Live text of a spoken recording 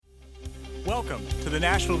Welcome to the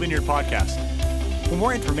Nashville Vineyard Podcast. For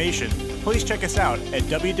more information, please check us out at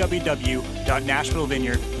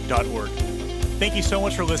www.nashvillevineyard.org. Thank you so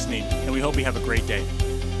much for listening, and we hope you have a great day.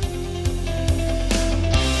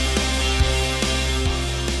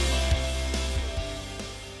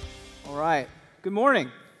 All right. Good morning.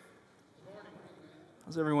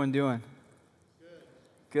 How's everyone doing?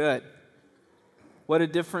 Good. What a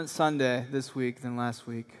different Sunday this week than last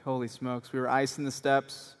week. Holy smokes. We were icing the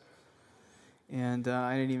steps, and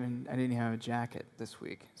I didn't even have a jacket this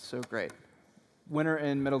week. So great. Winter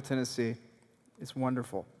in Middle Tennessee. It's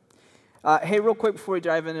wonderful. Hey, real quick before we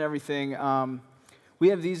dive into everything, we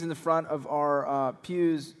have these in the front of our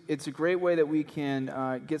pews. It's a great way that we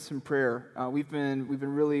can get some prayer. We've been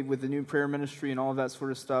really with the new prayer ministry and all of that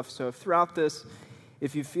sort of stuff. So throughout this,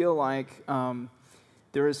 if you feel like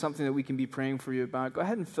there is something that we can be praying for you about, go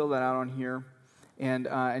ahead and fill that out on here,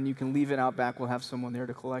 and you can leave it out back. We'll have someone there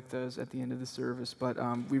to collect those at the end of the service. But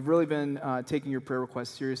we've really been taking your prayer requests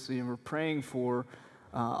seriously, and we're praying for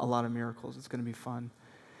a lot of miracles. It's going to be fun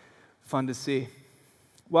to see.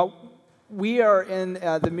 Well, we are in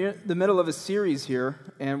the middle of a series here,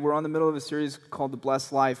 and we're on the middle of a series called The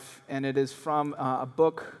Blessed Life, and it is from a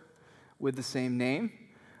book with the same name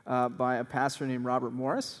by a pastor named Robert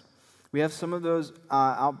Morris. We have some of those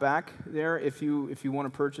out back there if you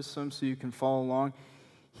want to purchase them so you can follow along.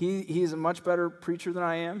 He's a much better preacher than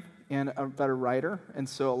I am and a better writer, and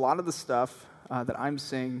so a lot of the stuff that I'm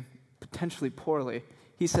saying potentially poorly,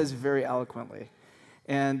 he says very eloquently.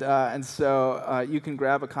 And so you can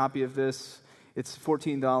grab a copy of this. It's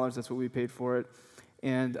 $14. That's what we paid for it.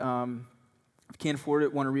 And if you can't afford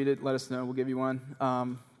it, want to read it, let us know. We'll give you one.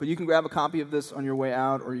 But you can grab a copy of this on your way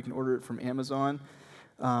out, or you can order it from Amazon.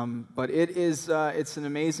 But it's an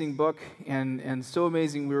amazing book, and so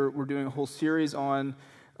amazing. We're doing a whole series on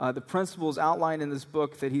the principles outlined in this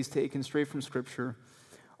book that he's taken straight from Scripture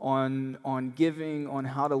on giving, on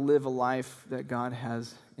how to live a life that God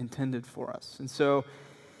has intended for us. And so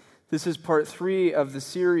this is part 3 of the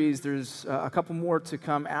series. There's a couple more to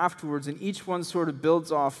come afterwards, and each one sort of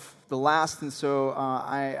builds off the last. And so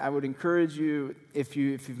I would encourage you, if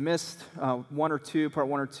you've missed part 1 or 2,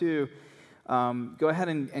 go ahead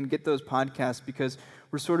and get those podcasts, because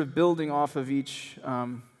we're sort of building off of each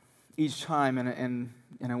time, and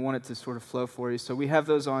I want it to sort of flow for you. So we have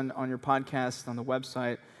those on your podcast, on the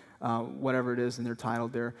website, whatever it is, and they're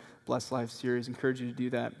titled there, Blessed Life Series. Encourage you to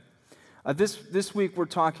do that. This week we're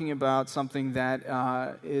talking about something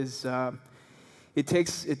that it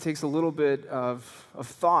takes a little bit of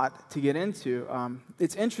thought to get into.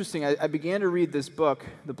 It's interesting. I began to read this book,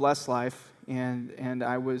 The Blessed Life, and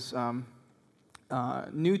I was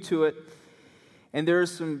new to it, and there are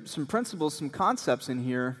some principles, some concepts in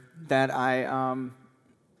here that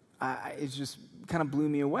it just kind of blew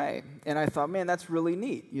me away. And I thought, man, that's really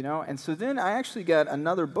neat, you know? And so then I actually got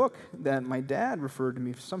another book that my dad referred to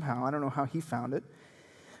me somehow. I don't know how he found it.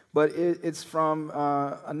 But it's from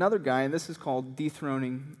another guy, and this is called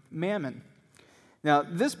Dethroning Mammon. Now,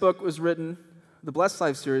 this book was written, the Blessed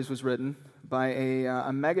Life series was written by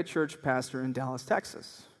a mega church pastor in Dallas,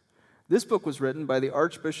 Texas. This book was written by the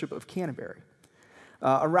Archbishop of Canterbury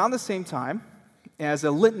around the same time as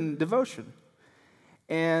a Lenten devotion.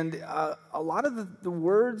 And a lot of the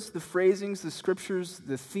words, the phrasings, the scriptures,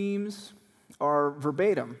 the themes are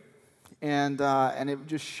verbatim. And it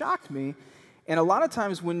just shocked me. And a lot of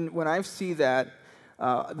times when I see that,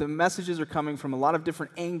 the messages are coming from a lot of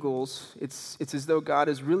different angles. It's as though God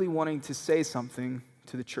is really wanting to say something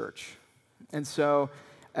to the church. And so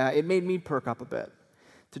it made me perk up a bit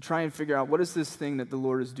to try and figure out, what is this thing that the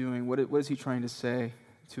Lord is doing? What is he trying to say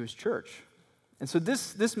to his church? And so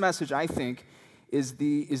this message, I think, is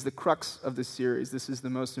the crux of the series. This is the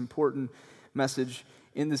most important message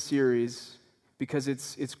in the series, because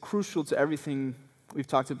it's crucial to everything we've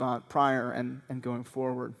talked about prior and going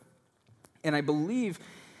forward. And I believe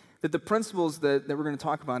that the principles that we're going to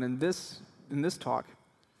talk about in this talk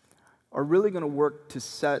are really going to work to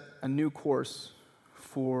set a new course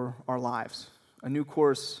for our lives, a new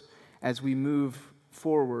course as we move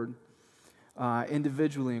forward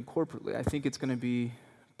individually and corporately. I think it's going to be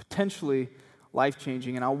potentially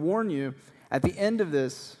life-changing. And I'll warn you, at the end of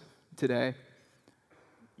this today,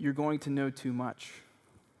 you're going to know too much,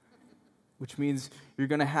 which means you're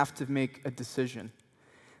going to have to make a decision.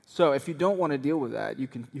 So if you don't want to deal with that, you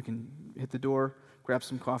can hit the door, grab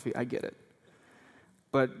some coffee. I get it.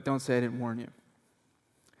 But don't say I didn't warn you.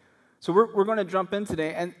 So we're going to jump in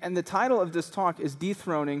today, and the title of this talk is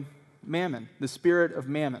Dethroning Mammon, the Spirit of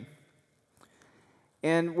Mammon.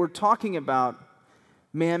 And we're talking about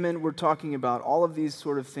mammon. We're talking about all of these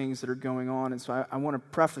sort of things that are going on. And so I want to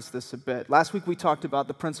preface this a bit. Last week we talked about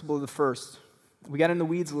the principle of the first. We got in the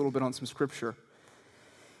weeds a little bit on some scripture.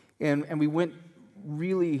 And we went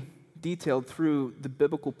really detailed through the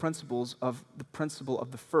biblical principles of the principle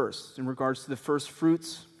of the first in regards to the first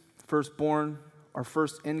fruits, firstborn, our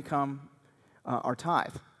first income, our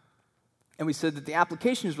tithe. And we said that the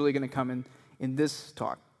application is really going to come in this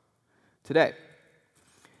talk today.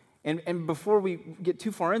 And before we get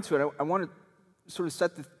too far into it, I want to sort of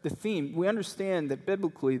set the theme. We understand that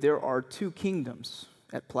biblically there are two kingdoms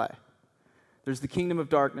at play. There's the kingdom of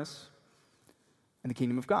darkness and the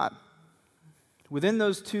kingdom of God. Within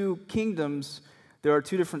those two kingdoms, there are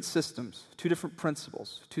two different systems, two different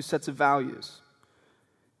principles, two sets of values.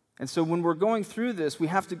 And so when we're going through this, we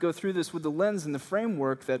have to go through this with the lens and the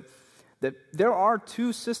framework that there are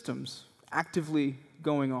two systems actively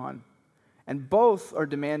going on, and both are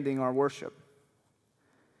demanding our worship.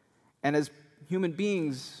 And as human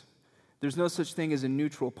beings, there's no such thing as a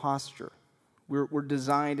neutral posture. We're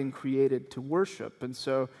designed and created to worship, and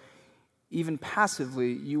so even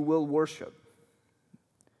passively, you will worship.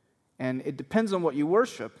 And it depends on what you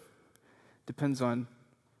worship, depends on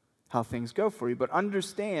how things go for you. But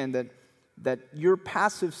understand that your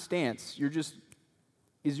passive stance, you're going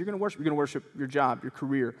to worship. You're going to worship your job, your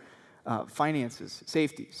career, finances,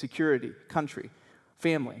 safety, security, country,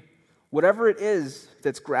 family. Whatever it is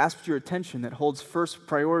that's grasped your attention, that holds first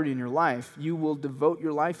priority in your life, you will devote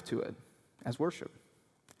your life to it as worship.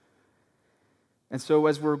 And so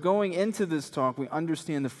as we're going into this talk, we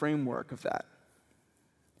understand the framework of that.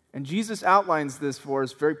 And Jesus outlines this for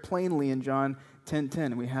us very plainly in John 10:10,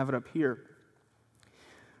 and we have it up here.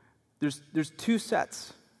 There's two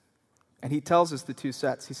sets, and he tells us the two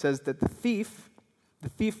sets. He says that the thief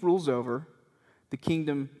rules over the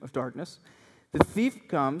kingdom of darkness. The thief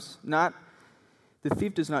does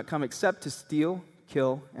not come except to steal,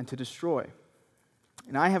 kill, and to destroy.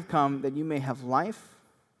 And I have come that you may have life,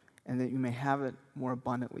 and that you may have it more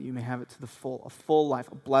abundantly. You may have it to the full, a full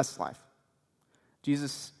life, a blessed life.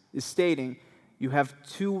 Jesus is stating you have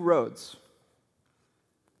two roads.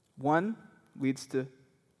 One leads to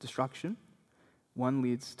destruction, one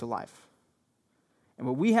leads to life. And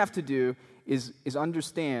what we have to do is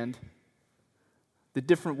understand the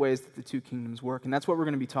different ways that the two kingdoms work, and that's what we're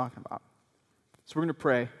going to be talking about. So we're going to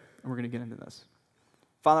pray, and we're going to get into this.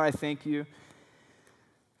 Father, I thank you.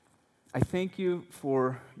 I thank you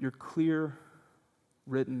for your clear,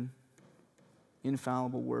 written,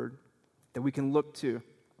 infallible word that we can look to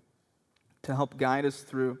help guide us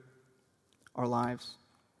through our lives.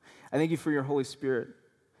 I thank you for your Holy Spirit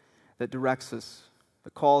that directs us,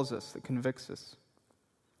 that calls us, that convicts us.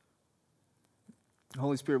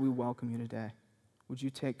 Holy Spirit, we welcome you today. Would you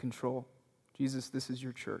take control? Jesus, this is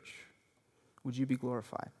your church. Would you be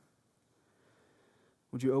glorified?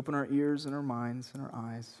 Would you open our ears and our minds and our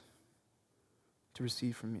eyes to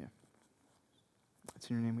receive from you? It's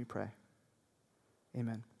in your name we pray.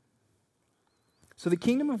 Amen. So the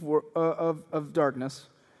kingdom of darkness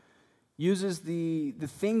uses the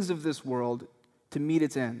things of this world to meet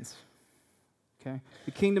its ends. Okay?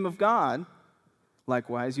 The kingdom of God,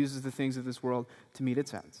 likewise, uses the things of this world to meet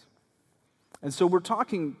its ends. And so we're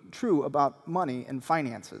talking true about money and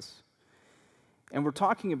finances. And we're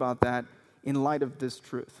talking about that in light of this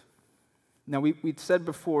truth. Now, we said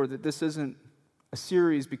before that this isn't a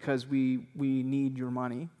series because we need your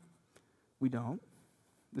money. We don't.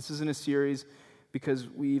 This isn't a series because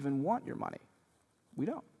we even want your money. We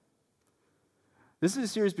don't. This is a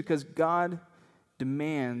series because God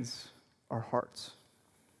demands our hearts.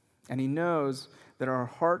 And he knows that our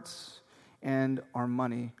hearts and our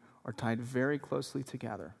money are tied very closely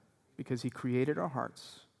together because he created our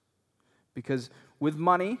hearts. Because with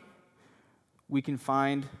money, we can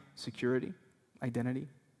find security, identity,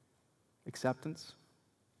 acceptance,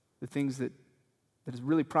 the things that is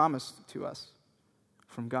really promised to us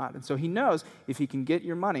from God. And so he knows if he can get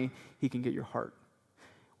your money, he can get your heart.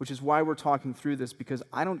 Which is why we're talking through this, because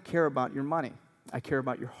I don't care about your money. I care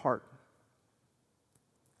about your heart.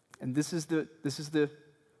 And this is the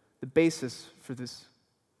basis for this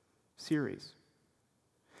series.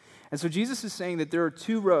 And so Jesus is saying that there are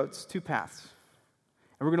two roads, two paths.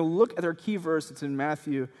 And we're going to look at our key verse. It's in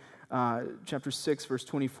Matthew chapter 6, verse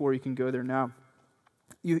 24. You can go there now.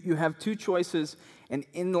 You have two choices, and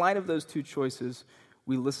in light of those two choices,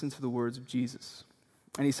 we listen to the words of Jesus.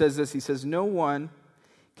 And he says this, he says, "No one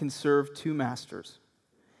can serve two masters.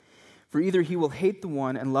 For either he will hate the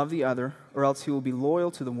one and love the other, or else he will be loyal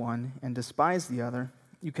to the one and despise the other.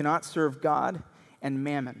 You cannot serve God and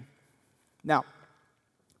mammon." Now,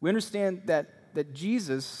 we understand that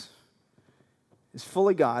Jesus is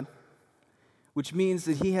fully God, which means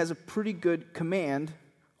that he has a pretty good command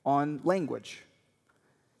on language.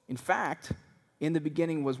 In fact, in the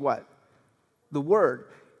beginning was what? The Word.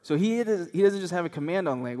 So he doesn't just have a command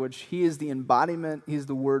on language, he is the embodiment, he is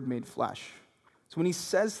the Word made flesh. So when he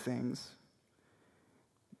says things,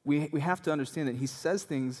 we have to understand that he says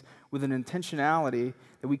things with an intentionality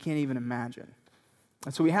that we can't even imagine.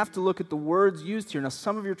 And so we have to look at the words used here. Now,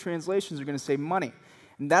 some of your translations are going to say money,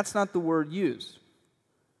 and that's not the word used.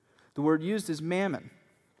 The word used is mammon.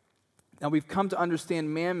 Now, we've come to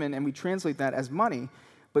understand mammon, and we translate that as money,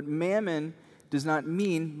 but mammon does not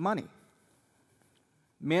mean money.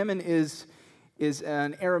 Mammon is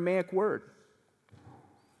an Aramaic word.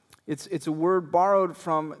 It's a word borrowed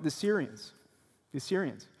from the Assyrians.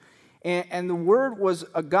 And the word was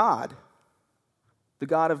a god, the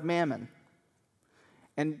god of Mammon.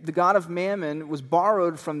 And the god of Mammon was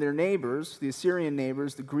borrowed from their neighbors, the Assyrian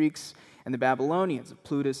neighbors, the Greeks and the Babylonians,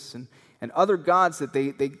 Plutus and other gods that they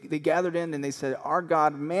gathered in, and they said, our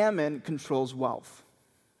god Mammon controls wealth.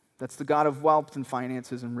 That's the god of wealth and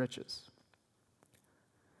finances and riches.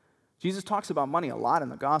 Jesus talks about money a lot in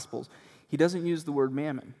the Gospels. He doesn't use the word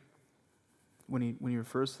mammon when he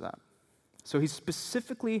refers to that. So he's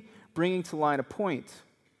specifically bringing to light a point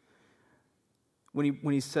when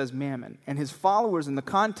he says mammon. And his followers in the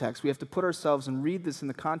context, we have to put ourselves and read this in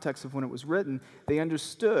the context of when it was written, they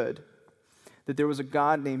understood that there was a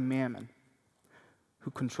god named Mammon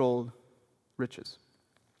who controlled riches.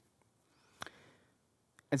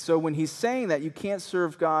 And so when he's saying that you can't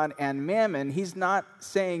serve God and mammon, he's not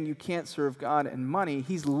saying you can't serve God and money.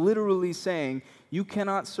 He's literally saying you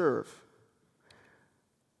cannot serve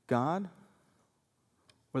God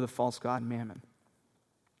or the false god mammon.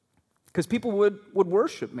 Because people would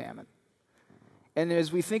worship mammon. And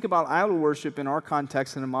as we think about idol worship in our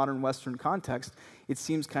context, in a modern Western context, it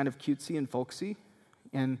seems kind of cutesy and folksy.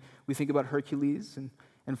 And we think about Hercules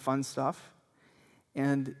and fun stuff.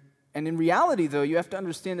 And in reality, though, you have to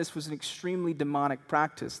understand this was an extremely demonic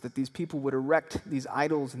practice, that these people would erect these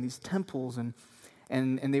idols and these temples, and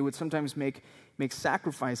they would sometimes make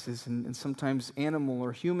sacrifices, and sometimes animal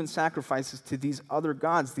or human sacrifices to these other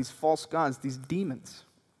gods, these false gods, these demons,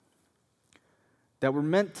 that were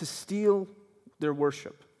meant to steal their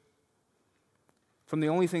worship from the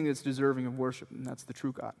only thing that's deserving of worship, and that's the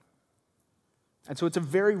true God. And so it's a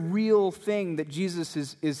very real thing that Jesus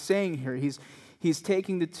is saying here. He's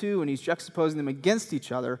taking the two and he's juxtaposing them against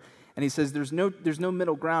each other, and he says there's no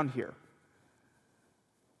middle ground here.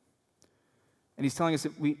 And he's telling us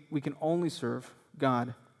that we can only serve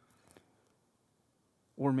God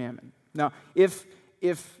or mammon. Now, if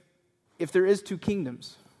there is two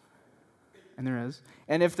kingdoms, and there is,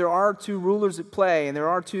 and if there are two rulers at play, and there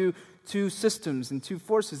are two systems and two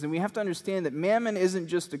forces, then we have to understand that mammon isn't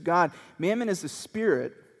just a god. Mammon is a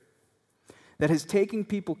spirit that has taken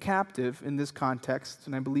people captive in this context,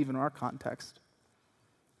 and I believe in our context.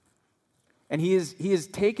 And he has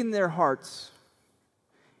taken their hearts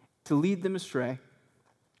to lead them astray,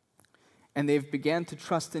 and they've began to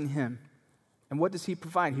trust in him. And what does he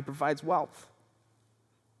provide? He provides wealth.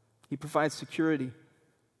 He provides security.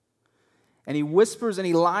 And he whispers and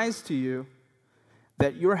he lies to you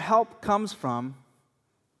that your help comes from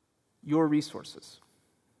your resources,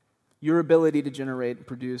 your ability to generate,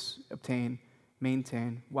 produce, obtain,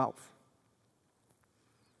 maintain wealth.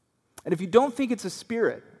 And if you don't think it's a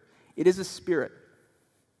spirit, it is a spirit.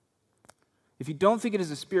 If you don't think it is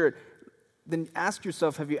a spirit, then ask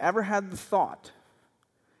yourself, have you ever had the thought,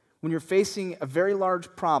 when you're facing a very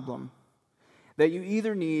large problem, that you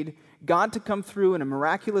either need God to come through in a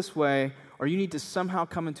miraculous way, or you need to somehow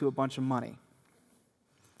come into a bunch of money?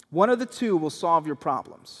 One of the two will solve your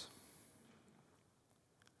problems.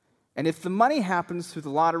 And if the money happens through the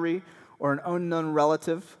lottery or an unknown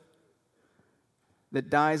relative that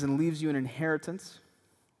dies and leaves you an inheritance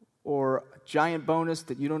or a giant bonus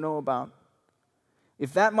that you don't know about,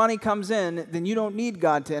 if that money comes in, then you don't need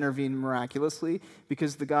God to intervene miraculously,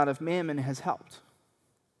 because the God of mammon has helped.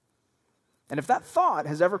 And if that thought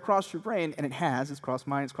has ever crossed your brain, and it has, it's crossed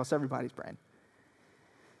mine, it's crossed everybody's brain,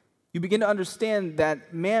 you begin to understand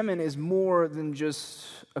that mammon is more than just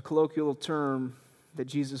a colloquial term that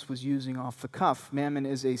Jesus was using off the cuff. Mammon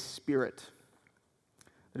is a spirit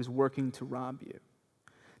that is working to rob you,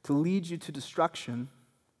 to lead you to destruction,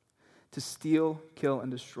 to steal, kill, and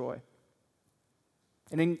destroy.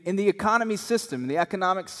 And in the economy system, the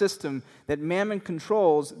economic system that mammon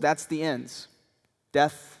controls, that's the ends: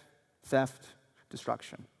 death, theft,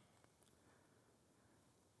 destruction.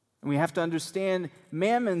 And we have to understand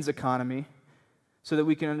mammon's economy so that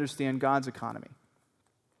we can understand God's economy.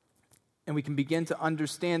 And we can begin to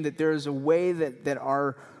understand that there is a way that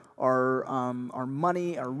our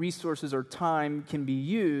money, our resources, our time can be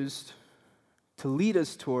used to lead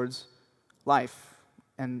us towards life,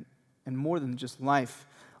 and more than just life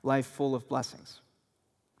full of blessings.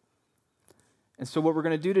 And so what we're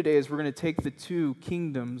going to do today is we're going to take the two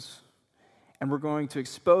kingdoms and we're going to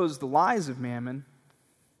expose the lies of mammon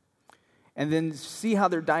and then see how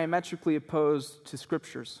they're diametrically opposed to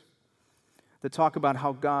scriptures that talk about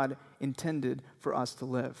how God intended for us to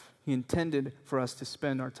live. He intended for us to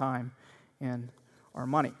spend our time and our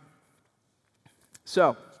money.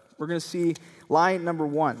 So, we're going to see lie number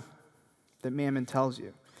one that mammon tells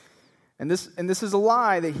you. And this is a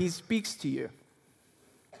lie that he speaks to you.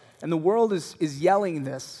 And the world is yelling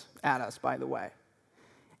this at us, by the way.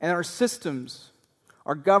 And our systems,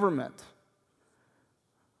 our government,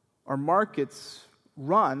 our markets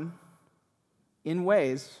run in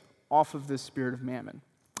ways off of this spirit of mammon.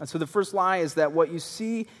 And so the first lie is that what you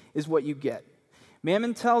see is what you get.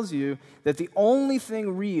 Mammon tells you that the only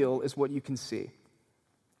thing real is what you can see.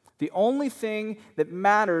 The only thing that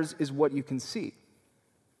matters is what you can see.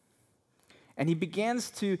 And he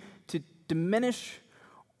begins to diminish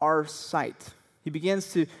our sight. He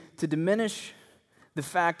begins to diminish the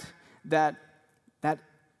fact that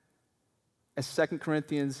as 2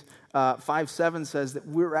 Corinthians 5:7 says, that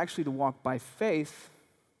we're actually to walk by faith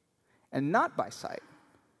and not by sight.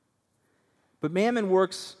 But mammon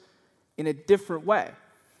works in a different way.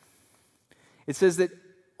 It says that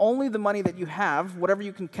only the money that you have, whatever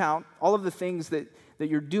you can count, all of the things that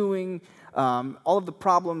you're doing, all of the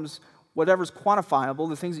problems, whatever's quantifiable,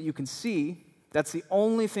 the things that you can see, that's the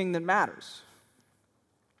only thing that matters.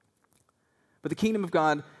 But the kingdom of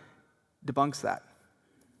God debunks that.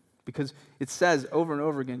 Because it says over and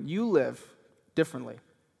over again, you live differently.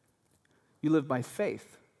 You live by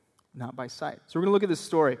faith, not by sight. So we're going to look at this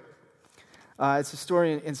story. It's a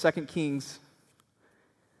story in 2 Kings,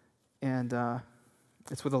 and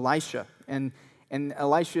it's with Elisha. And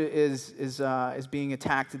Elisha is being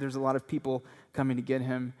attacked. There's a lot of people coming to get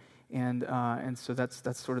him, and so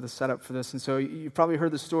that's sort of the setup for this. And so you've probably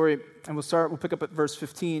heard the story, and we'll pick up at verse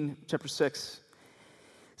 15, chapter 6. It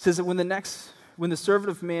says that when the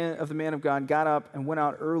servant of the man of God got up and went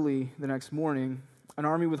out early the next morning, an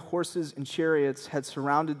army with horses and chariots had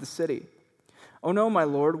surrounded the city. "Oh no, my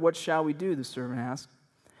lord, what shall we do?" the servant asked.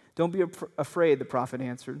 "Don't be afraid," the prophet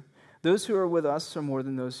answered. "Those who are with us are more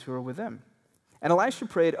than those who are with them." And Elisha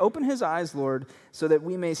prayed, "Open his eyes, Lord, so that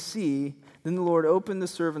we may see." Then the Lord opened the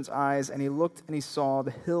servant's eyes, and he looked and he saw the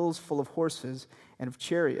hills full of horses and of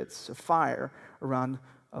chariots of fire around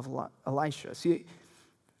of Elisha. See,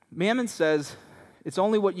 Mammon says it's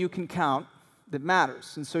only what you can count that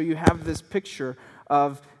matters. And so you have this picture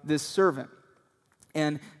of this servant.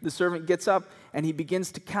 And the servant gets up and he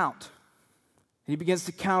begins to count. And he begins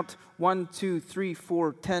to count 1, 2, 3,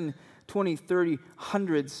 4, 10, 20, 30,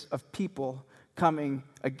 hundreds of people coming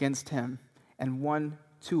against him. And 1,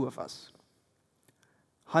 2 of us.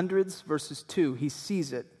 Hundreds versus 2. He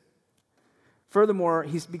sees it. Furthermore,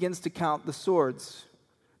 he begins to count the swords,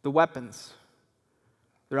 the weapons.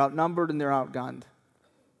 They're outnumbered and they're outgunned.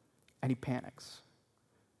 And he panics.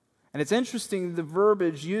 And it's interesting, the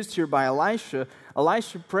verbiage used here by Elisha.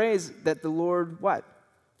 Elisha prays that the Lord, what?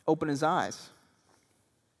 Open his eyes.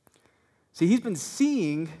 See, he's been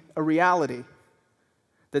seeing a reality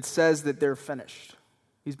that says that they're finished.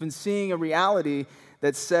 He's been seeing a reality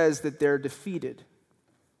that says that they're defeated.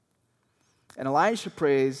 And Elisha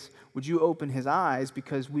prays, would you open his eyes,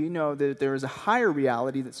 because we know that there is a higher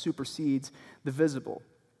reality that supersedes the visible.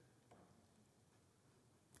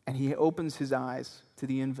 And he opens his eyes to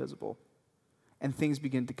the invisible, and things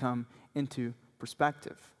begin to come into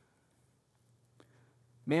perspective.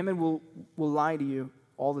 Mammon will lie to you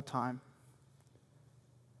all the time.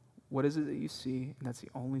 What is it that you see? And that's the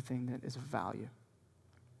only thing that is of value.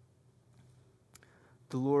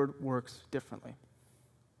 The Lord works differently.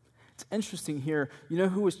 It's interesting here. You know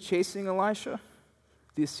who was chasing Elisha?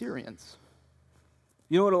 The Assyrians.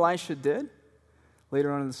 You know what Elisha did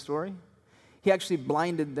later on in the story? He actually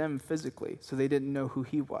blinded them physically so they didn't know who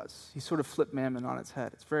he was. He sort of flipped Mammon on its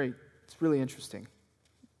head. It's really interesting.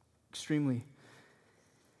 Extremely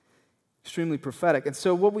prophetic. And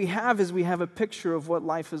so what we have is we have a picture of what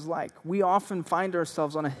life is like. We often find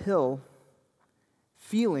ourselves on a hill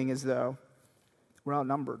feeling as though we're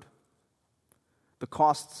outnumbered. The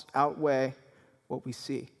costs outweigh what we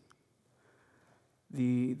see.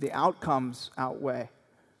 The outcomes outweigh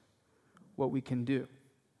what we can do.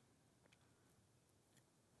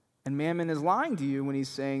 And Mammon is lying to you when he's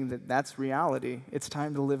saying that that's reality. It's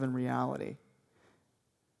time to live in reality.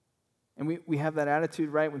 And we have that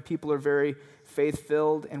attitude, right? When people are very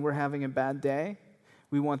faith-filled and we're having a bad day,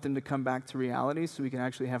 we want them to come back to reality so we can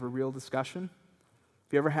actually have a real discussion.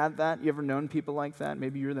 Have you ever had that? You ever known people like that?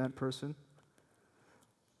 Maybe you're that person.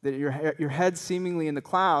 That your head's seemingly in the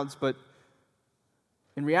clouds, but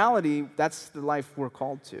in reality, that's the life we're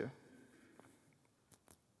called to.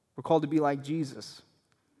 We're called to be like Jesus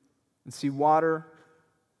and see water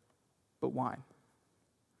but wine.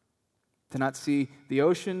 To not see the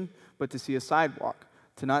ocean, but to see a sidewalk.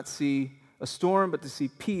 To not see a storm, but to see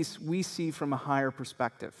peace we see from a higher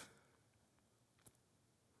perspective.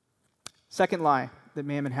 Second lie that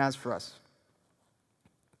Mammon has for us.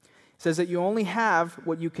 It says that you only have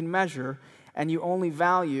what you can measure, and you only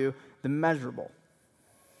value the measurable.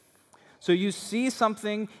 So you see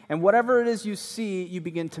something, and whatever it is you see, you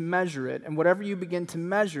begin to measure it. And whatever you begin to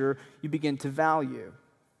measure, you begin to value.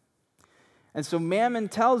 And so Mammon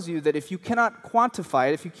tells you that if you cannot quantify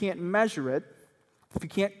it, if you can't measure it, if you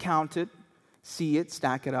can't count it, see it,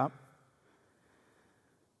 stack it up,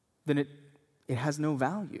 then it has no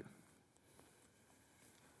value.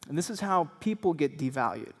 And this is how people get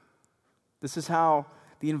devalued. This is how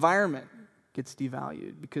the environment gets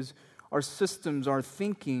devalued, because our systems, our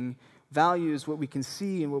thinking values what we can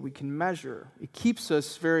see and what we can measure. It keeps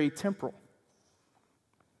us very temporal.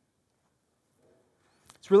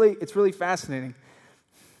 It's really fascinating.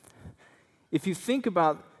 If you think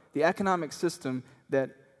about the economic system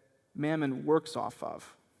that Mammon works off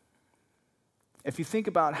of, if you think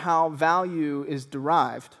about how value is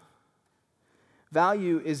derived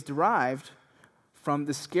from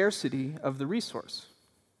the scarcity of the resource.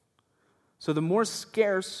 So the more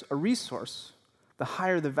scarce a resource, the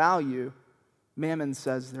higher the value Mammon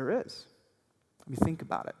says there is. I mean, think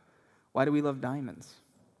about it. Why do we love diamonds?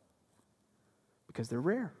 Because they're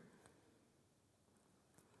rare.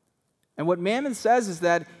 And what Mammon says is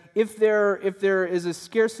that if there is a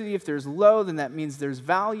scarcity, if there's low, then that means there's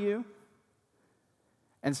value.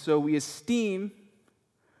 And so we esteem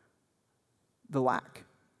the lack.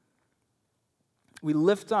 We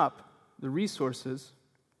lift up the resources.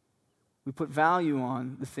 We put value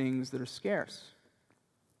on the things that are scarce.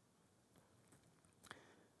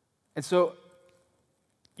 And so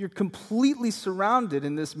you're completely surrounded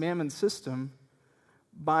in this Mammon system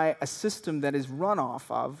by a system that is run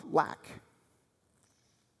off of lack.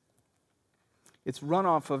 It's run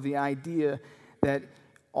off of the idea that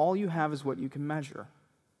all you have is what you can measure.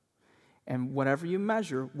 And whatever you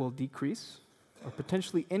measure will decrease or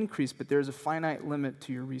potentially increase, but there's a finite limit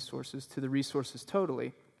to your resources, to the resources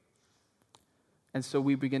totally. And so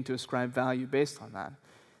we begin to ascribe value based on that.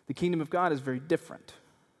 The kingdom of God is very different.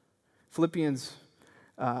 Philippians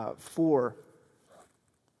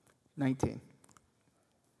 4:19.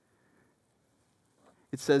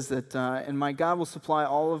 It says that, and my God will supply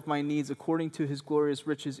all of my needs according to his glorious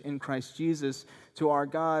riches in Christ Jesus. To our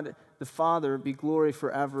God, the Father, be glory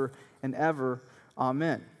forever and ever.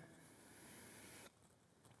 Amen.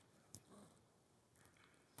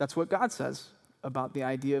 That's what God says about the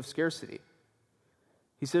idea of scarcity.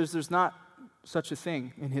 He says there's not such a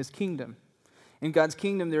thing in his kingdom. In God's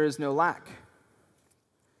kingdom, there is no lack.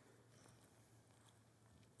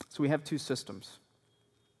 So we have two systems.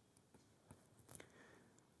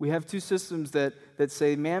 We have two systems that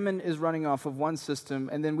say Mammon is running off of one system,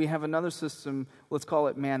 and then we have another system, let's call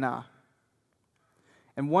it manna.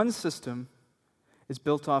 And one system is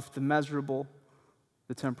built off the measurable,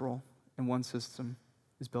 the temporal, and one system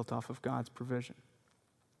is built off of God's provision.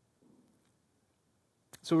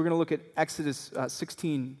 So we're going to look at Exodus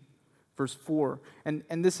 16, verse 4. And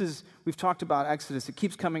this is, we've talked about Exodus. It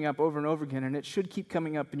keeps coming up over and over again, and it should keep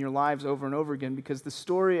coming up in your lives over and over again, because the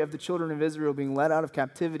story of the children of Israel being led out of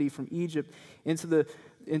captivity from Egypt into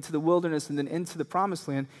the wilderness and then into the promised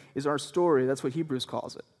land is our story. That's what Hebrews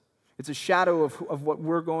calls it. It's a shadow of what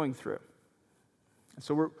we're going through. And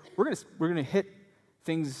so we're going to hit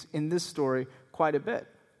things in this story quite a bit,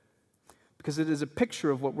 because it is a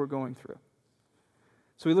picture of what we're going through.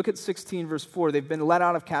 So we look at 16, verse 4. They've been let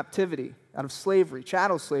out of captivity, out of slavery,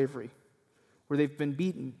 chattel slavery, where they've been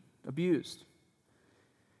beaten, abused.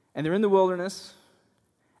 And they're in the wilderness,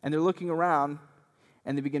 and they're looking around,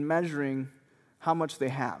 and they begin measuring how much they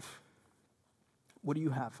have. What do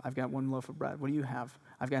you have? I've got one loaf of bread. What do you have?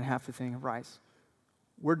 I've got half a thing of rice.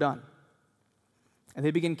 We're done. And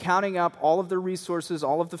they begin counting up all of their resources,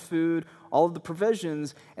 all of the food, all of the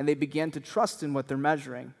provisions, and they begin to trust in what they're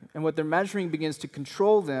measuring. And what they're measuring begins to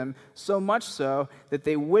control them, so much so that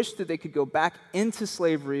they wish that they could go back into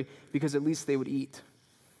slavery because at least they would eat.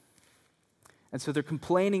 And so they're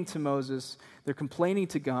complaining to Moses, they're complaining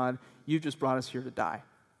to God, you just brought us here to die.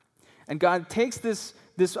 And God takes this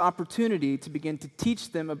opportunity to begin to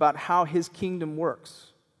teach them about how his kingdom works,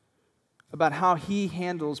 about how he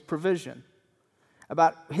handles provision,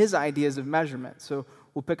 about his ideas of measurement. So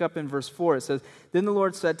we'll pick up in verse 4. It says, "Then the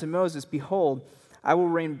Lord said to Moses, 'Behold, I will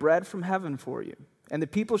rain bread from heaven for you, and the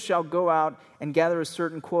people shall go out and gather a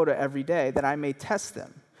certain quota every day, that I may test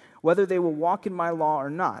them, whether they will walk in my law or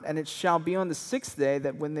not. And it shall be on the 6th day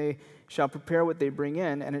that when they shall prepare what they bring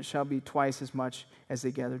in, and it shall be twice as much as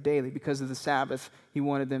they gather daily.'" Because of the Sabbath, he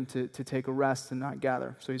wanted them to take a rest and not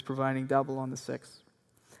gather. So he's providing double on the 6th.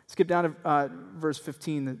 Skip down to verse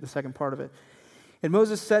 15, the second part of it. "And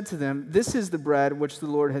Moses said to them, 'This is the bread which the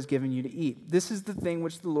Lord has given you to eat. This is the thing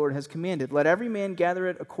which the Lord has commanded. Let every man gather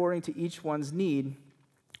it according to each one's need,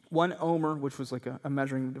 1 omer,'" which was like a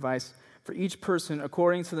measuring device, "'for each person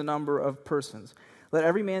according to the number of persons. Let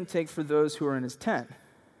every man take for those who are in his tent.'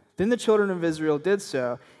 Then the children of Israel did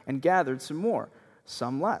so and gathered some more,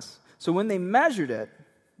 some less. So when they measured it,"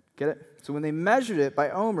 get it? "So when they measured it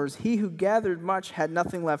by omers, he who gathered much had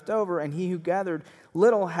nothing left over, and he who gathered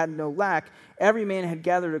little had no lack. Every man had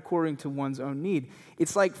gathered according to one's own need."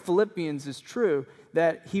 It's like Philippians is true,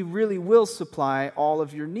 that he really will supply all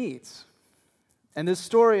of your needs. And this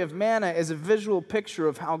story of manna is a visual picture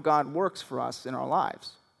of how God works for us in our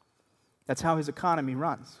lives. That's how his economy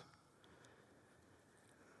runs.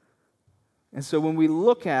 And so when we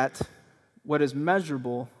look at what is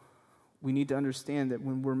measurable, we need to understand that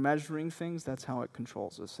when we're measuring things, that's how it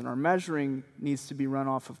controls us. And our measuring needs to be run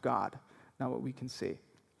off of God, not what we can see.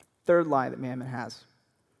 Third lie that Mammon has.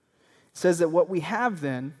 It says that what we have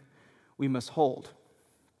then, we must hold.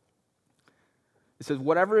 It says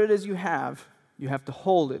whatever it is you have to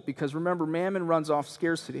hold it. Because remember, Mammon runs off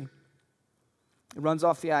scarcity. It runs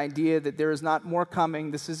off the idea that there is not more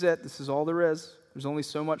coming. This is it. This is all there is. There's only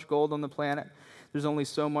so much gold on the planet. There's only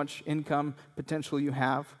so much income potential you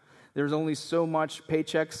have. There's only so much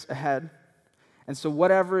paychecks ahead. And so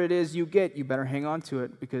whatever it is you get, you better hang on to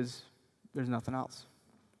it because there's nothing else.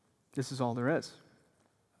 This is all there is.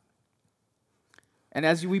 And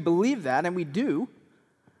as we believe that, and we do,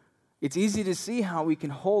 it's easy to see how we can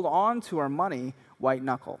hold on to our money white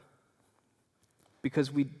knuckle.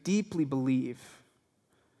 Because we deeply believe,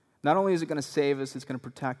 not only is it going to save us, it's going to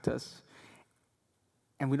protect us,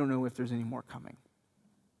 and we don't know if there's any more coming.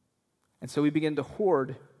 And so we begin to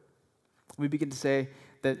hoard. We begin to say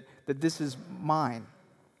that this is mine.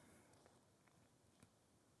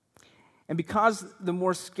 And because the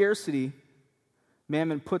more scarcity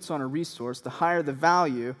Mammon puts on a resource, the higher the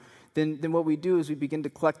value, then what we do is we begin to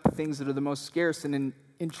collect the things that are the most scarce, and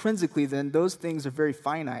intrinsically then those things are very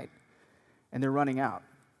finite, and they're running out.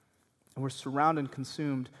 And we're surrounded and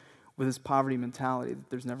consumed with this poverty mentality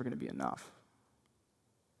that there's never going to be enough.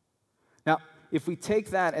 Now, if we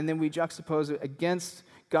take that and then we juxtapose it against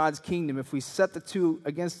God's kingdom, if we set the two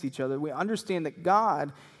against each other, we understand that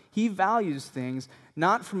God, he values things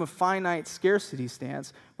not from a finite scarcity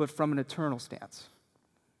stance, but from an eternal stance.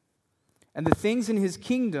 And the things in his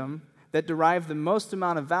kingdom that derive the most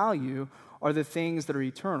amount of value are the things that are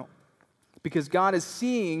eternal. Because God is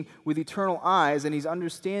seeing with eternal eyes, and he's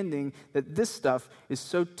understanding that this stuff is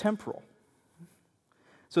so temporal.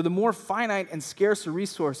 So the more finite and scarce a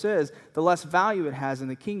resource is, the less value it has in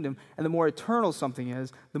the kingdom, and the more eternal something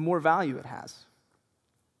is, the more value it has.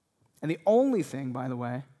 And the only thing, by the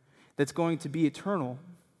way, that's going to be eternal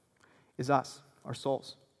is us, our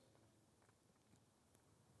souls.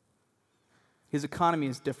 His economy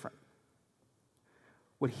is different.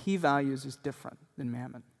 What he values is different than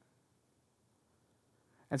Mammon.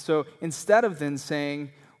 And so instead of then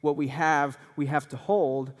saying, what we have to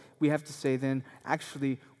hold, we have to say then,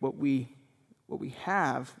 actually, what we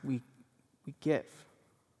have, we give.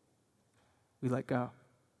 We let go.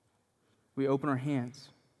 We open our hands.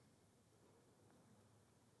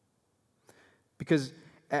 Because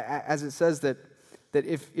as it says that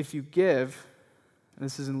if you give, and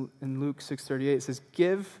this is in Luke 6:38, it says,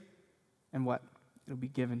 give, and what? It'll be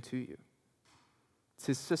given to you. It's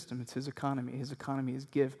his system. It's his economy. His economy is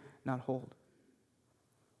give, not hold.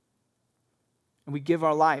 And we give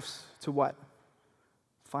our lives to what?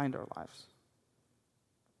 Find our lives.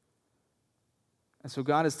 And so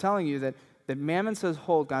God is telling you that Mammon says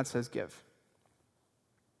hold, God says give.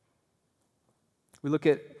 We look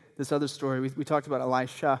at this other story. We talked about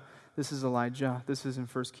Elisha. This is Elijah. This is in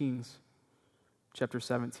 1 Kings chapter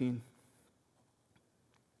 17.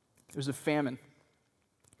 There's a famine.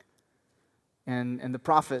 And the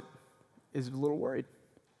prophet is a little worried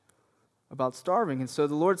about starving. And so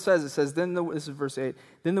the Lord says, this is verse 8,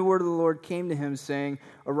 then the word of the Lord came to him saying,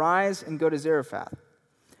 arise and go to Zarephath,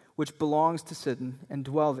 which belongs to Sidon, and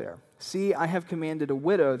dwell there. See, I have commanded a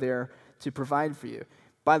widow there to provide for you.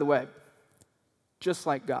 By the way, just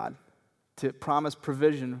like God, to promise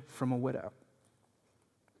provision from a widow.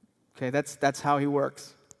 Okay, that's how he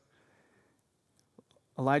works.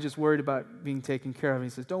 Elijah's worried about being taken care of. He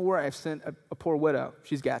says, don't worry, I've sent a poor widow.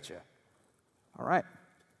 She's got you. All right.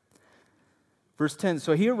 Verse 10,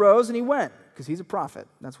 so he arose and he went, because he's a prophet.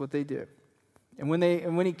 That's what they do. And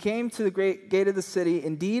when he came to the great gate of the city,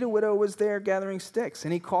 indeed a widow was there gathering sticks.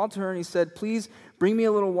 And he called to her and he said, please bring me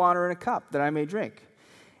a little water in a cup that I may drink.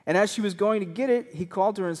 And as she was going to get it, he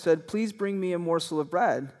called to her and said, please bring me a morsel of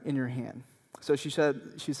bread in your hand. So she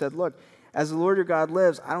said, look, as the Lord your God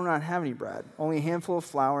lives, I do not have any bread, only a handful of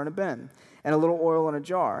flour in a bin, and a little oil in a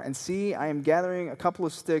jar. And see, I am gathering a couple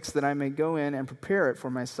of sticks that I may go in and prepare it for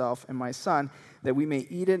myself and my son, that we may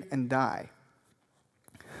eat it and die.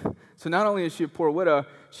 So not only is she a poor widow,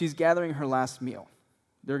 she's gathering her last meal.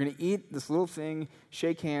 They're going to eat this little thing,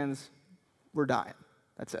 shake hands, we're dying.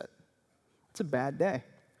 That's it. It's a bad day.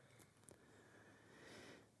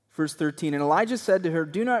 Verse 13, and Elijah said to her,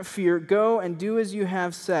 do not fear, go and do as you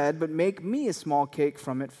have said, but make me a small cake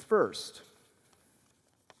from it first.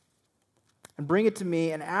 And bring it to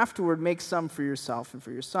me, and afterward make some for yourself and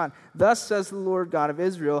for your son. Thus says the Lord God of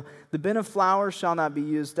Israel, the bin of flour shall not be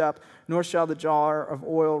used up, nor shall the jar of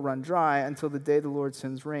oil run dry, until the day the Lord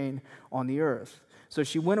sends rain on the earth. So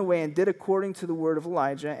she went away and did according to the word of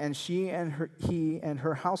Elijah, and he and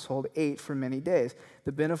her household ate for many days.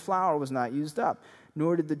 The bin of flour was not used up,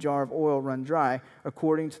 nor did the jar of oil run dry,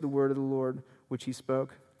 according to the word of the Lord which he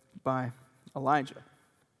spoke by Elijah.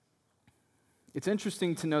 It's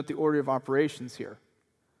interesting to note the order of operations here.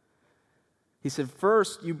 He said,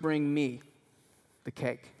 first you bring me the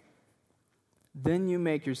cake. Then you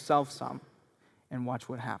make yourself some and watch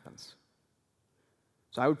what happens.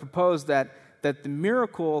 So I would propose that the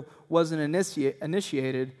miracle wasn't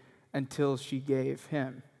initiated until she gave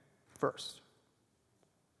him first.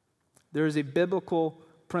 There is a biblical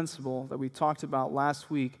principle that we talked about last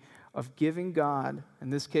week of giving God, in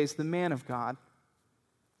this case the man of God,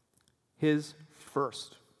 his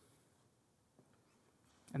first.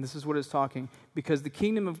 And this is what it's talking, because the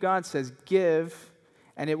kingdom of God says, give,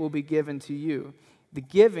 and it will be given to you. The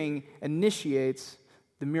giving initiates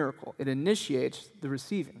the miracle. It initiates the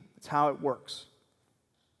receiving. It's how it works.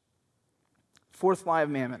 Fourth lie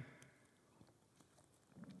of mammon.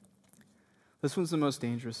 This one's the most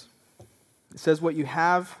dangerous. It says what you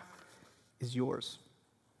have is yours.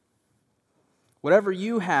 Whatever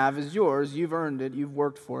you have is yours. You've earned it. You've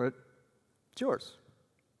worked for it. It's yours.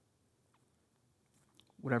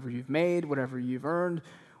 Whatever you've made, whatever you've earned,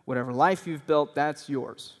 whatever life you've built, that's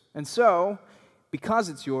yours. And so, because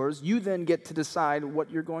it's yours, you then get to decide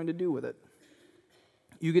what you're going to do with it.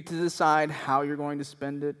 You get to decide how you're going to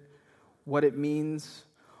spend it, what it means,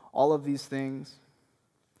 all of these things.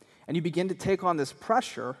 And you begin to take on this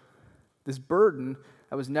pressure, this burden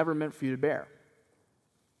that was never meant for you to bear.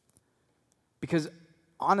 Because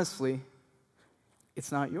honestly,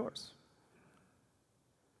 it's not yours.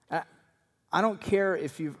 I don't care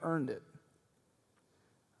if you've earned it.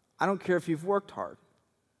 I don't care if you've worked hard.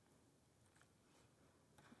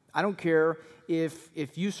 I don't care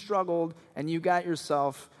if you struggled and you got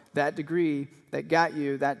yourself that degree that got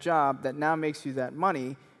you that job that now makes you that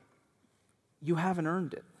money. You haven't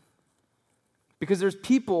earned it. Because there's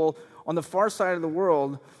people on the far side of the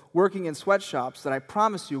world working in sweatshops that I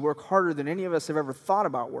promise you work harder than any of us have ever thought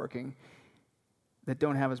about working that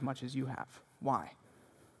don't have as much as you have. Why?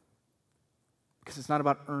 Because it's not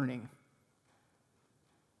about earning.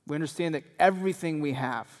 We understand that everything we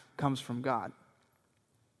have comes from God.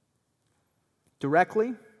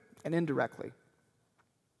 Directly and indirectly.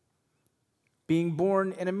 Being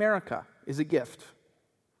born in America is a gift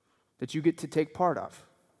that you get to take part of.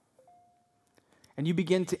 And you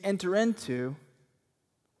begin to enter into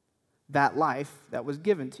that life that was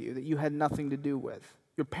given to you, that you had nothing to do with.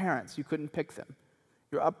 Your parents, you couldn't pick them.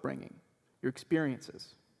 Your upbringing, your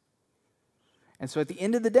experiences. And so at the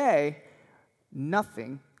end of the day,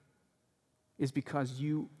 nothing is because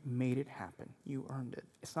you made it happen. You earned it.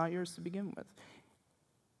 It's not yours to begin with.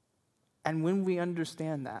 And when we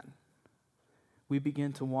understand that, we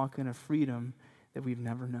begin to walk in a freedom that we've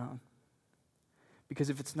never known. Because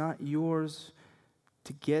if it's not yours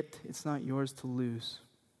to get, it's not yours to lose.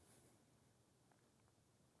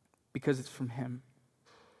 Because it's from Him.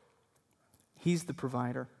 He's the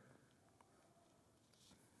provider.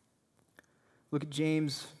 Look at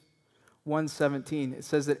James 1:17. It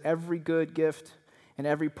says that every good gift and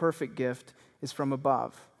every perfect gift is from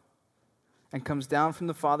above and comes down from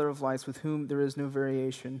the Father of lights, with whom there is no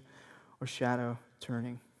variation or shadow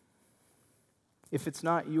turning. if it's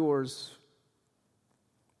not yours,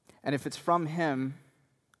 and if it's from him,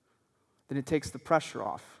 then it takes the pressure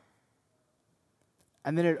off.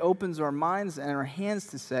 And then it opens our minds and our hands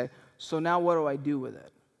to say, so now what do I do with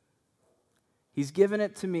it? He's given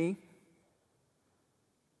it to me,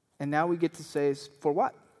 and now we get to say, for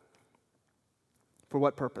what? For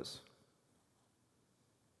what purpose?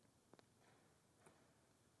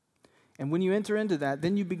 And when you enter into that,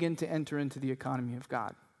 then you begin to enter into the economy of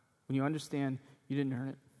God. When you understand you didn't earn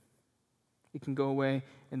it, it can go away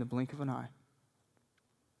in the blink of an eye.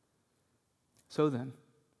 So then,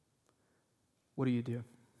 what do you do?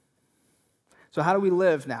 So how do we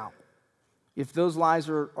live now? If those lies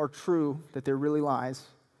are true, that they're really lies,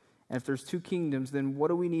 and if there's two kingdoms, then what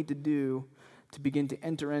do we need to do to begin to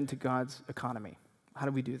enter into God's economy? How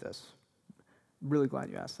do we do this? I'm really glad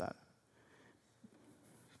you asked that.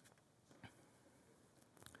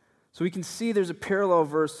 So we can see there's a parallel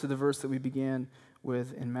verse to the verse that we began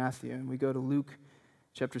with in Matthew. And we go to Luke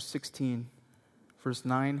chapter 16, verse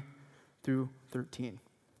 9 through 13.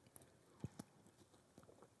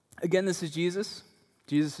 Again, this is Jesus.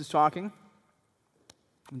 Jesus is talking.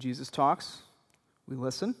 When Jesus talks, we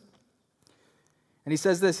listen. And he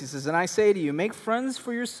says this, he says, "And I say to you, make friends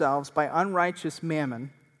for yourselves by unrighteous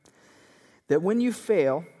mammon, that when you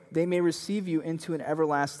fail, they may receive you into an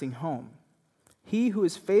everlasting home. He who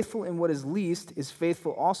is faithful in what is least is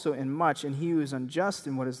faithful also in much, and he who is unjust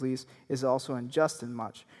in what is least is also unjust in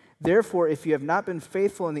much. Therefore, if you have not been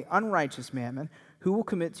faithful in the unrighteous mammon, who will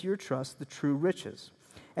commit to your trust the true riches?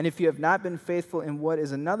 And if you have not been faithful in what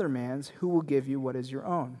is another man's, who will give you what is your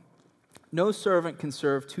own? No servant can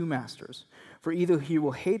serve two masters, for either he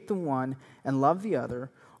will hate the one and love the other,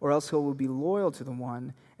 or else he will be loyal to the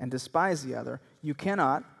one and despise the other. You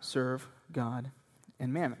cannot serve God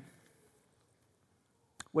and mammon."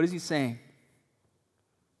 What is he saying?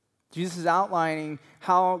 Jesus is outlining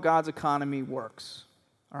how God's economy works.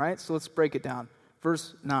 All right, so let's break it down.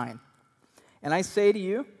 Verse 9. "And I say to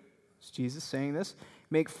you," it's Jesus saying this,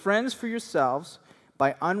 "make friends for yourselves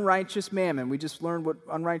by unrighteous mammon." We just learned what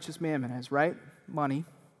unrighteous mammon is, right? Money.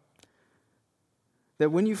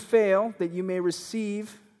 "That when you fail, that they may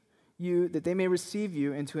receive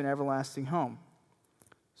you into an everlasting home."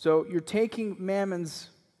 So you're taking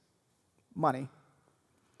mammon's money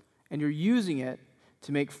and you're using it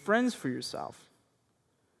to make friends for yourself.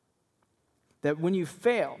 That when you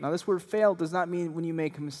fail, now this word fail does not mean when you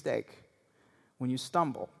make a mistake, when you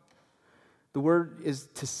stumble. The word is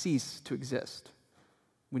to cease to exist,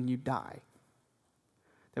 when you die.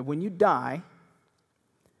 That when you die,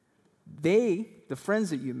 the friends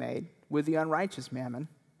that you made with the unrighteous mammon,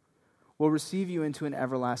 will receive you into an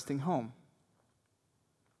everlasting home.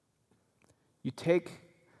 You take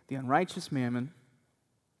the unrighteous mammon,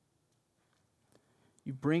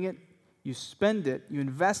 you bring it, you spend it, you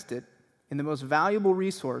invest it in the most valuable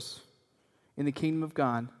resource in the kingdom of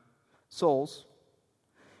God, souls.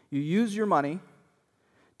 You use your money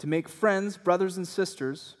to make friends, brothers and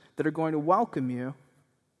sisters, that are going to welcome you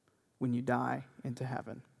when you die into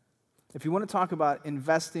heaven. If you want to talk about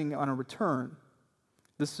investing on a return,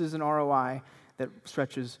 this is an ROI that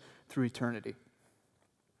stretches through eternity.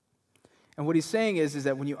 And what he's saying is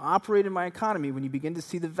that when you operate in my economy, when you begin to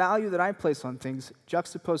see the value that I place on things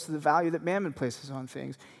juxtaposed to the value that mammon places on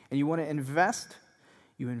things, and you want to invest,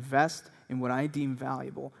 you invest in what I deem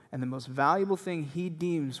valuable. And the most valuable thing he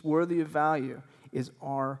deems worthy of value is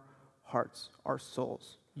our hearts, our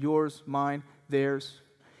souls. Yours, mine, theirs.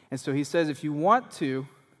 And so he says, if you want to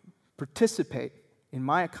participate in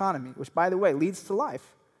my economy, which, by the way, leads to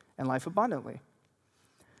life and life abundantly,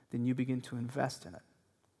 then you begin to invest in it.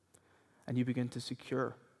 And you begin to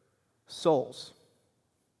secure souls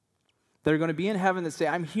that are going to be in heaven that say,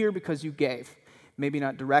 I'm here because you gave. Maybe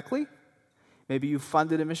not directly. Maybe you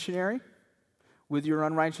funded a missionary with your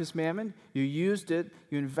unrighteous mammon. You used it,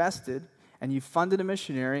 you invested, and you funded a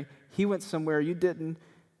missionary. He went somewhere you didn't.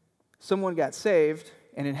 Someone got saved.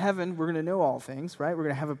 And in heaven, we're going to know all things, right? We're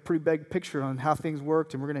going to have a pretty big picture on how things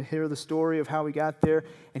worked, and we're going to hear the story of how we got there.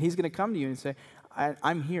 And he's going to come to you and say,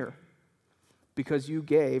 I'm here because you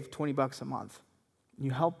gave $20 a month.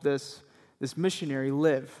 You helped this missionary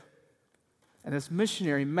live. And this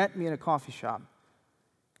missionary met me in a coffee shop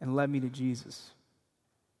and led me to Jesus.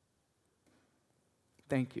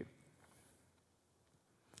 Thank you.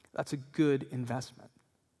 That's a good investment.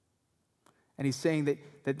 And he's saying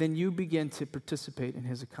that then you begin to participate in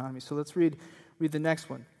his economy. So let's read the next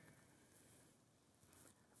one.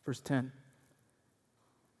 Verse 10.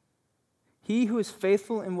 He who is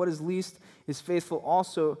faithful in what is least is faithful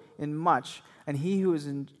also in much, and he who is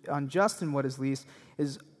unjust in what is least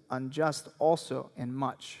is unjust also in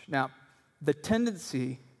much. Now, the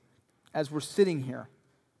tendency, as we're sitting here,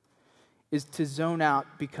 is to zone out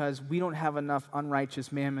because we don't have enough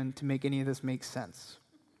unrighteous mammon to make any of this make sense.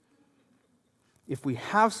 If we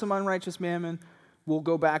have some unrighteous mammon, we'll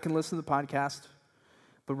go back and listen to the podcast.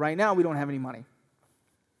 But right now, we don't have any money.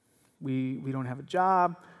 We don't have a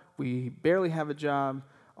job. We barely have a job.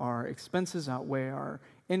 Our expenses outweigh our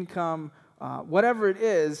income. Whatever it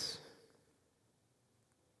is,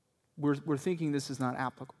 we're thinking this is not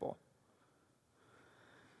applicable.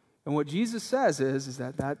 And what Jesus says is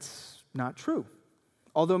that that's not true.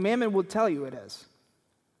 Although Mammon will tell you it is.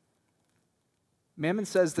 Mammon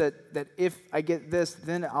says that if I get this,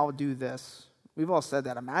 then I'll do this. We've all said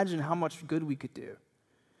that. Imagine how much good we could do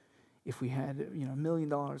if we had, $1 million.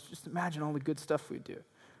 Just imagine all the good stuff we'd do.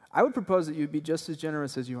 I would propose that you'd be just as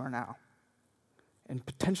generous as you are now, and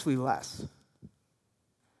potentially less.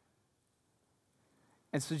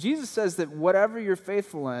 And so Jesus says that whatever you're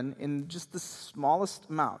faithful in just the smallest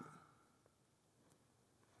amount,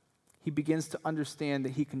 he begins to understand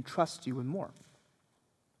that he can trust you with more.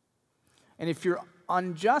 And if you're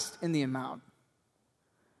unjust in the amount,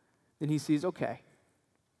 then he sees, okay,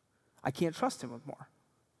 I can't trust him with more.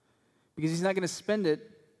 Because he's not going to spend it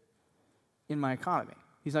in my economy.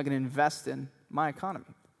 He's not going to invest in my economy.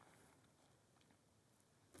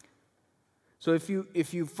 So if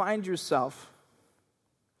you find yourself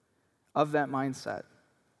of that mindset,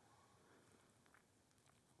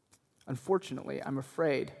 unfortunately, I'm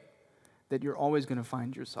afraid that you're always going to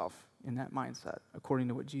find yourself in that mindset, according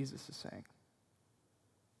to what Jesus is saying.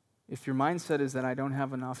 If your mindset is that I don't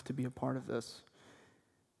have enough to be a part of this,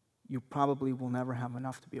 you probably will never have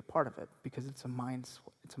enough to be a part of it because it's a mindset.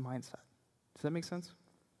 Does that make sense?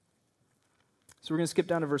 So we're going to skip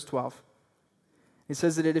down to verse 12. It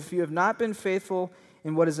says that if you have not been faithful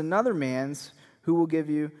in what is another man's, who will give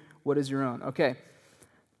you what is your own? Okay,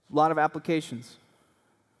 a lot of applications.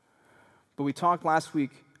 But we talked last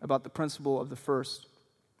week about the principle of the first,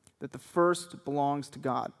 that the first belongs to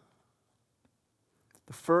God.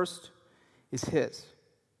 The first is his.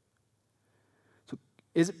 So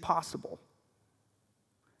is it possible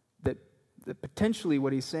that potentially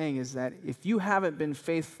what he's saying is that if you haven't been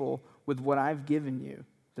faithful with what I've given you,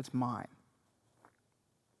 that's mine,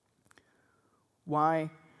 why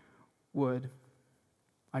would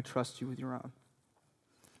I trust you with your own?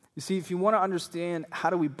 You see, if you want to understand how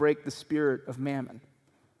do we break the spirit of mammon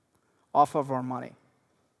off of our money,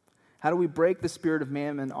 how do we break the spirit of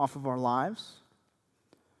mammon off of our lives?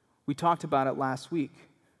 We talked about it last week.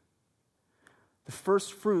 The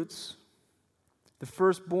first fruits, the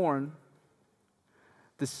firstborn,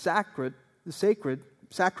 the sacred,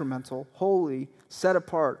 sacramental, holy, set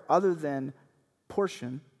apart, other than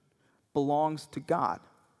portion, belongs to God.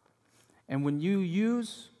 And when you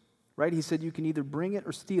use, right, he said you can either bring it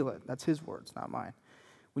or steal it. That's his words, not mine.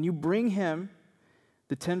 When you bring him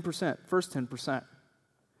the 10%, first 10%,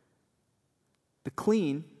 the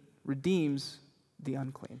clean redeems the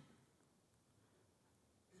unclean.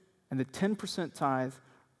 And the 10% tithe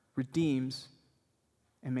redeems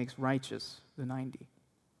and makes righteous the 90.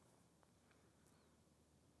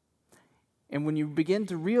 And when you begin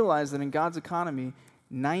to realize that in God's economy,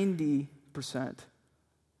 90%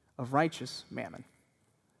 of righteous mammon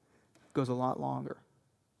goes a lot longer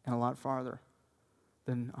and a lot farther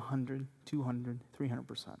than 100, 200,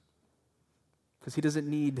 300%. Because he doesn't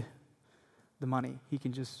need the money. He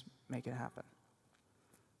can just make it happen.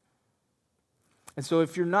 And so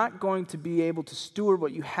if you're not going to be able to steward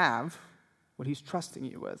what you have, what he's trusting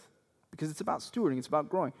you with, because it's about stewarding, it's about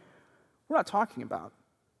growing, we're not talking about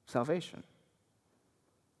salvation.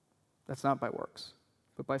 That's not by works,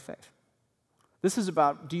 but by faith. This is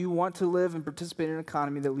about, do you want to live and participate in an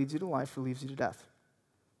economy that leads you to life or leads you to death?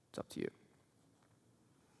 It's up to you.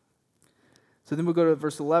 So then we'll go to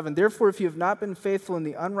verse 11. Therefore, if you have not been faithful in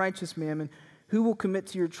the unrighteous mammon, who will commit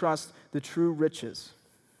to your trust the true riches?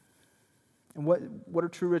 And what are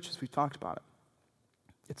true riches? We've talked about it.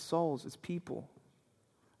 It's souls, it's people.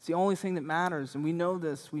 It's the only thing that matters, and we know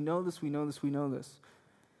this, we know this, we know this, we know this.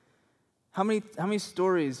 How many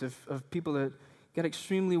stories of people that get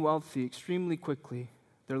extremely wealthy extremely quickly,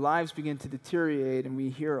 their lives begin to deteriorate, and we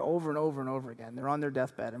hear over and over and over again, they're on their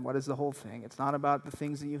deathbed, and what is the whole thing? It's not about the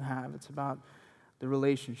things that you have, it's about the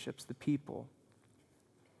relationships, the people.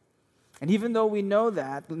 And even though we know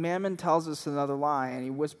that, Mammon tells us another lie, and he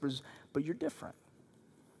whispers, but you're different.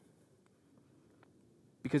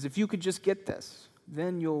 Because if you could just get this,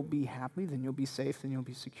 then you'll be happy, then you'll be safe, then you'll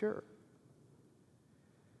be secure.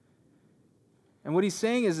 And what he's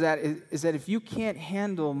saying is that if you can't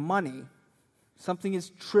handle money, Something is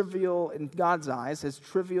trivial in God's eyes, as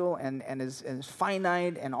trivial and as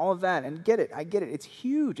finite and all of that. And I get it. It's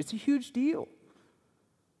huge. It's a huge deal.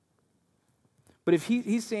 But if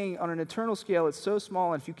he's saying on an eternal scale, it's so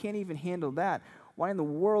small, and if you can't even handle that, why in the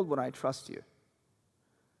world would I trust you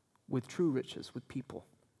with true riches, with people?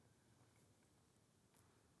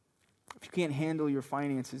 If you can't handle your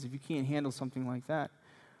finances, if you can't handle something like that,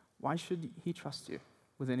 why should he trust you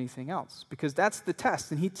with anything else? Because that's the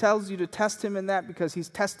test, and he tells you to test him in that because he's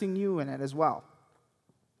testing you in it as well.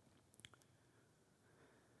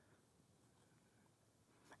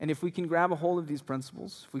 And if we can grab a hold of these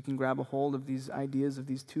principles, if we can grab a hold of these ideas of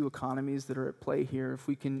these two economies that are at play here, if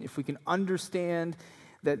we can understand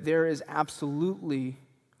that there is absolutely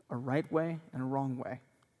a right way and a wrong way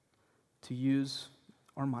to use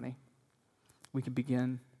our money, we can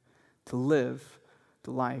begin to live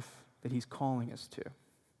the life that he's calling us to.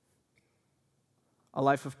 A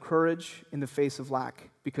life of courage in the face of lack,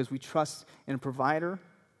 because we trust in a provider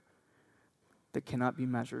that cannot be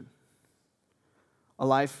measured. A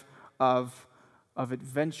life of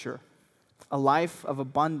adventure, a life of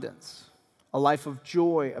abundance, a life of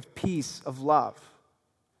joy, of peace, of love.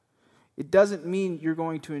 It doesn't mean you're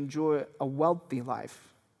going to enjoy a wealthy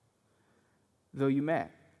life, though you may.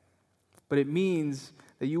 But it means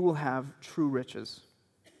that you will have true riches.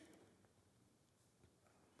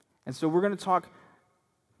 And so we're going to talk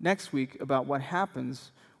next week about what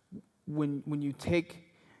happens when you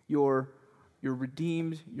take your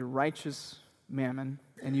redeemed, your righteous mammon,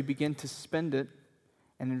 and you begin to spend it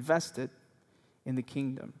and invest it in the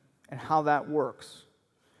kingdom, and how that works.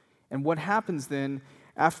 And what happens then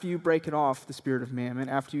after you break it off, the spirit of mammon,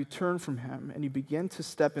 after you turn from him and you begin to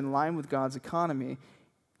step in line with God's economy.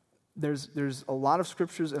 There's a lot of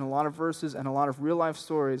scriptures and a lot of verses and a lot of real-life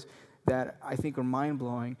stories that I think are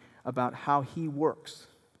mind-blowing about how he works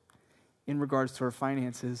in regards to our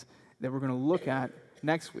finances that we're going to look at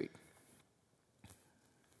next week.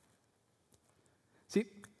 See,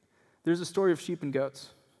 there's a story of sheep and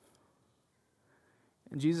goats.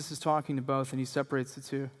 And Jesus is talking to both, and he separates the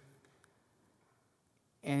two.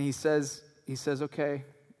 And he says, okay,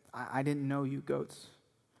 I didn't know you, goats.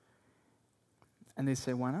 And they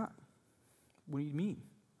say, why not? What do you mean?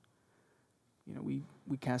 You know,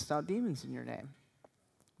 we cast out demons in your name.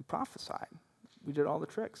 We prophesied. We did all the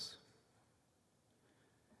tricks.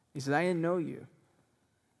 He said, I didn't know you.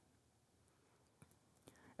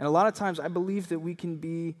 And a lot of times I believe that we can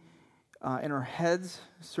be in our heads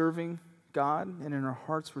serving God, and in our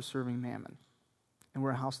hearts we're serving mammon. And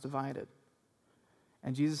we're a house divided.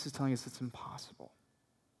 And Jesus is telling us it's impossible.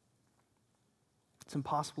 It's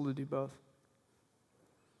impossible to do both.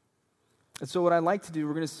 And so what I'd like to do,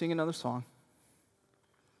 we're going to sing another song.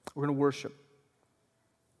 We're going to worship.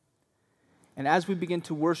 And as we begin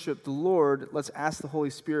to worship the Lord, let's ask the Holy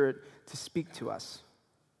Spirit to speak to us.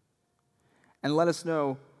 And let us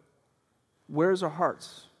know, where's our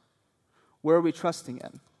hearts? Where are we trusting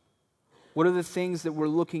in? What are the things that we're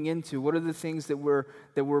looking into? What are the things that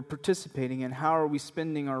we're participating in? How are we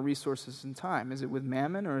spending our resources and time? Is it with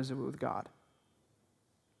mammon or is it with God?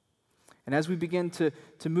 And as we begin to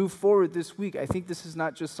move forward this week, I think this is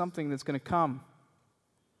not just something that's going to come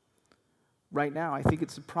right now. I think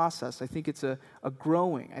it's a process. I think it's a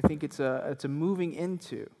growing. I think it's a moving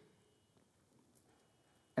into.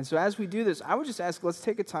 And so as we do this, I would just ask, let's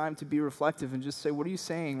take a time to be reflective and just say, what are you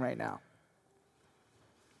saying right now?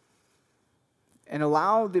 And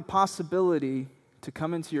allow the possibility to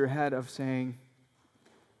come into your head of saying,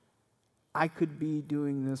 I could be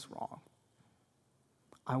doing this wrong.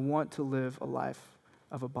 I want to live a life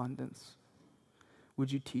of abundance.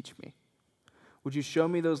 Would you teach me? Would you show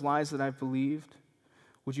me those lies that I've believed?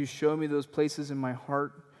 Would you show me those places in my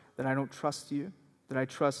heart that I don't trust you, that I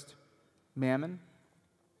trust mammon?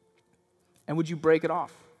 And would you break it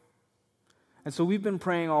off? And so we've been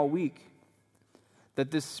praying all week that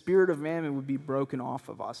this spirit of mammon would be broken off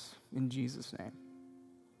of us in Jesus' name.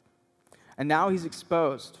 And now he's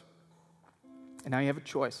exposed. And now you have a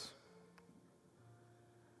choice.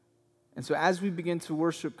 And so as we begin to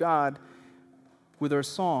worship God with our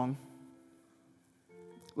song,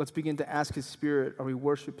 let's begin to ask his Spirit, are we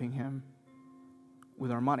worshiping him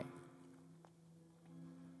with our money?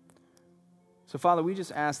 So Father, we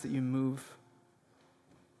just ask that you move.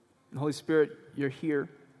 And Holy Spirit, you're here.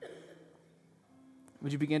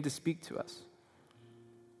 Would you begin to speak to us?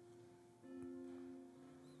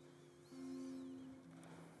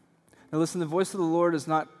 Now listen, the voice of the Lord is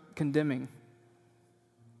not condemning.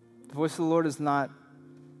 The voice of the Lord is not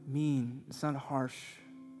mean. It's not harsh.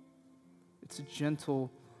 It's a gentle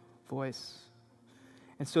voice.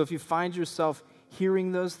 And so if you find yourself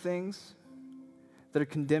hearing those things that are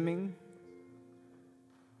condemning,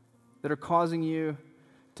 that are causing you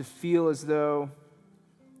to feel as though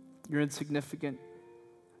you're insignificant,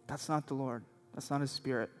 that's not the Lord. That's not His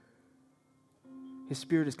Spirit. His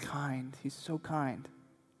Spirit is kind. He's so kind.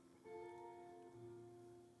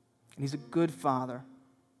 And He's a good Father.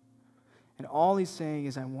 And all He's saying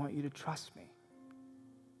is, I want you to trust me.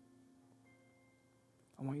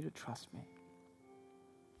 I want you to trust me.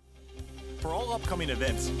 For all upcoming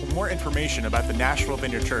events or more information about the Nashville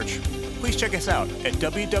Vineyard Church, please check us out at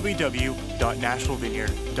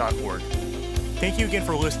www.nashvillevineyard.org. Thank you again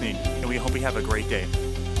for listening, and we hope you have a great day.